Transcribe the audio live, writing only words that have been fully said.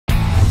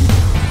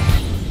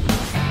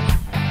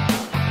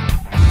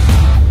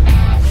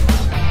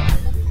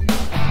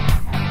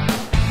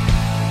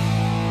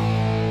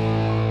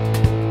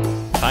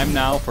Time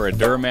now for a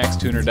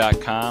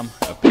Duramaxtuner.com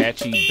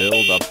Apache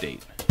Build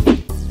Update.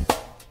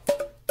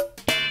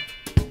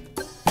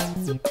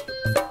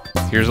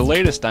 Here's the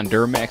latest on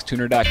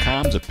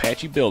Duramaxtuner.com's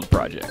Apache Build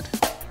Project.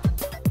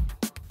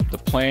 The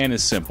plan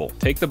is simple.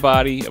 Take the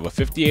body of a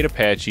 58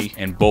 Apache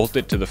and bolt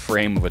it to the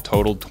frame of a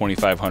totaled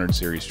 2500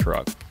 series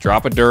truck.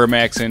 Drop a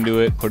Duramax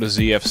into it, put a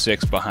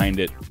ZF6 behind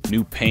it,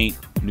 new paint,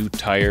 new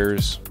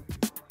tires,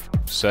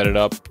 set it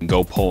up, and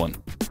go pulling.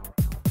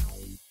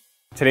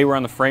 Today we're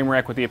on the frame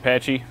rack with the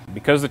Apache.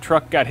 Because the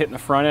truck got hit in the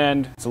front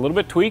end, it's a little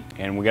bit tweaked,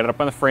 and we got it up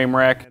on the frame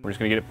rack. We're just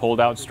gonna get it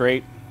pulled out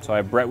straight. So I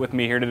have Brett with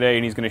me here today,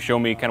 and he's gonna show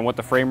me kind of what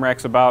the frame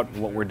rack's about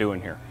and what we're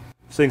doing here.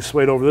 This thing's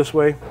swayed over this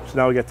way, so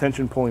now we got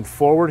tension pulling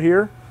forward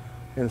here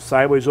and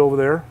sideways over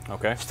there.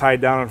 Okay. It's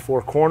tied down on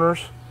 4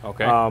 corners.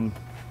 Okay.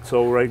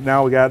 So right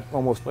now we got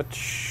almost... Let's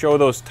show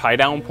those tie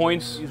down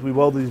points. We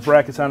welded these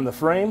brackets onto the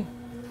frame,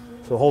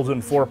 so it holds it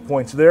in 4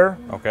 points there.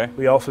 Okay.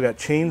 We also got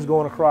chains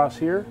going across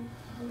here,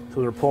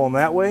 so they're pulling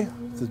that way.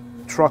 The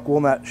truck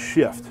will not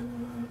shift.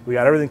 We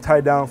got everything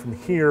tied down from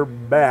here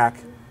back,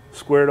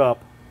 squared up,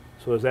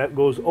 so as that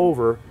goes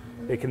over,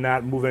 it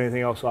cannot move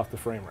anything else off the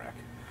frame rack.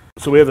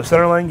 So we have the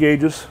center line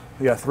gauges.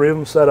 We got 3 of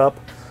them set up.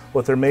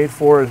 What they're made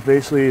for is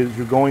basically as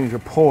you're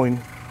pulling,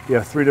 you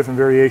have 3 different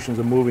variations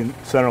of moving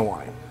center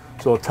line.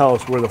 So it'll tell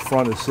us where the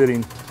front is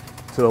sitting,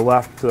 to the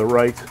left, to the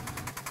right.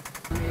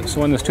 So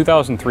when this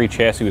 2003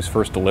 chassis was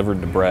first delivered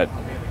to Brett,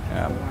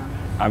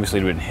 obviously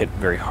it had been hit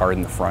very hard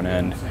in the front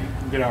end.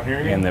 Get out here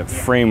again. And the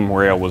frame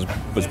rail was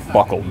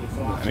buckled,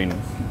 I mean,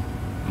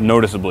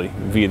 noticeably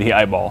via the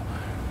eyeball.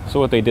 So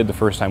what they did the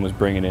first time was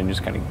bring it in,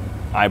 just kind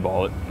of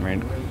eyeball it,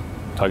 right?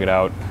 Tug it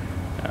out,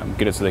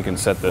 get it so they can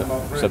set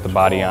the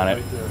body on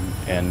it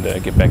and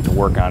get back to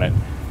work on it.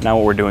 Now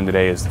what we're doing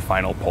today is the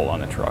final pull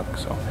on the truck.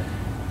 So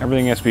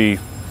everything has to be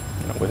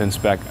within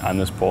spec on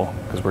this pull,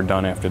 because we're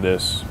done after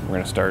this. We're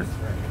going to start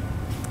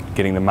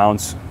getting the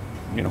mounts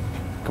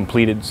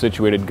completed,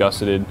 situated,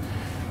 gusseted.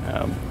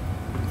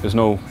 There's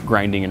no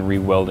grinding and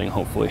re-welding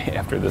hopefully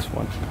after this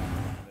one.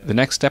 The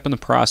next step in the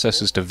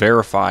process is to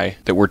verify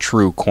that we're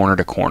true corner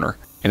to corner,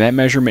 and that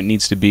measurement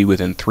needs to be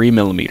within 3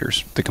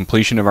 millimeters. The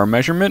completion of our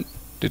measurement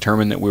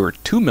determined that we were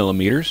 2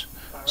 millimeters,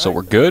 so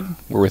we're good,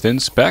 we're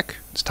within spec,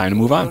 it's time to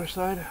move on.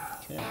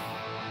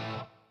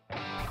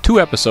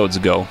 2 episodes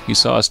ago, you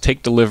saw us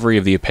take delivery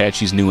of the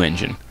Apache's new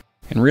engine,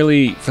 and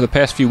really, for the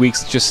past few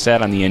weeks, it just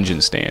sat on the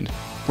engine stand.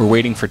 We're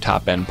waiting for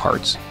top-end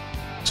parts.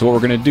 So what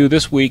we're going to do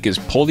this week is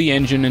pull the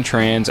engine and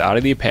trans out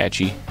of the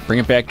Apache, bring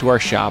it back to our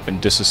shop,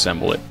 and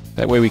disassemble it.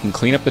 That way we can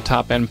clean up the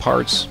top-end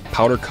parts,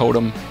 powder coat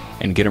them,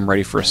 and get them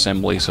ready for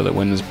assembly so that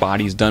when this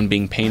body's done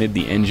being painted,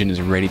 the engine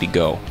is ready to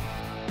go.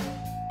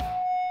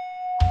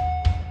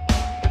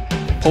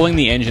 Pulling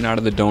the engine out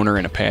of the donor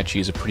in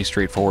Apache is a pretty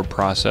straightforward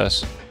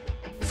process.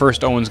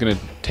 First, Owen's going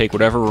to take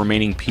whatever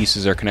remaining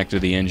pieces are connected to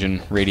the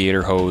engine,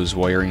 radiator hose,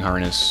 wiring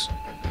harness,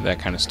 that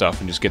kind of stuff,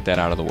 and just get that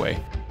out of the way.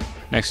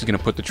 Next, he's going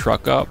to put the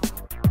truck up,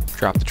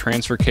 drop the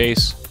transfer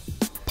case,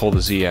 pull the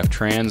ZF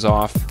trans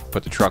off,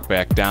 put the truck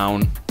back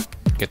down,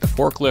 get the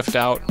forklift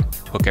out,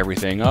 hook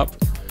everything up,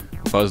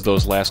 buzz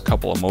those last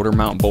couple of motor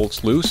mount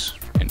bolts loose,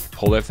 and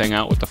pull that thing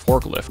out with the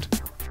forklift.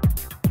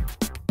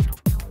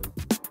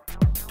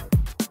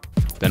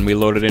 Then we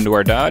load it into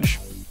our Dodge,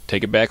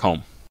 take it back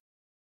home.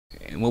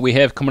 And what we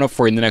have coming up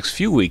for you in the next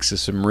few weeks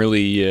is some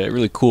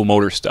really cool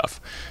motor stuff.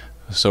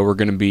 So we're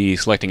going to be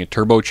selecting a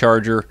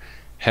turbocharger,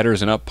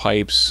 headers and up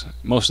pipes,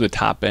 most of the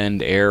top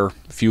end, air,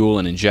 fuel,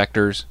 and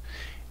injectors.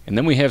 And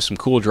then we have some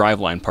cool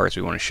driveline parts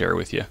we want to share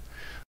with you.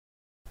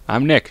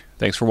 I'm Nick.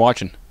 Thanks for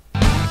watching.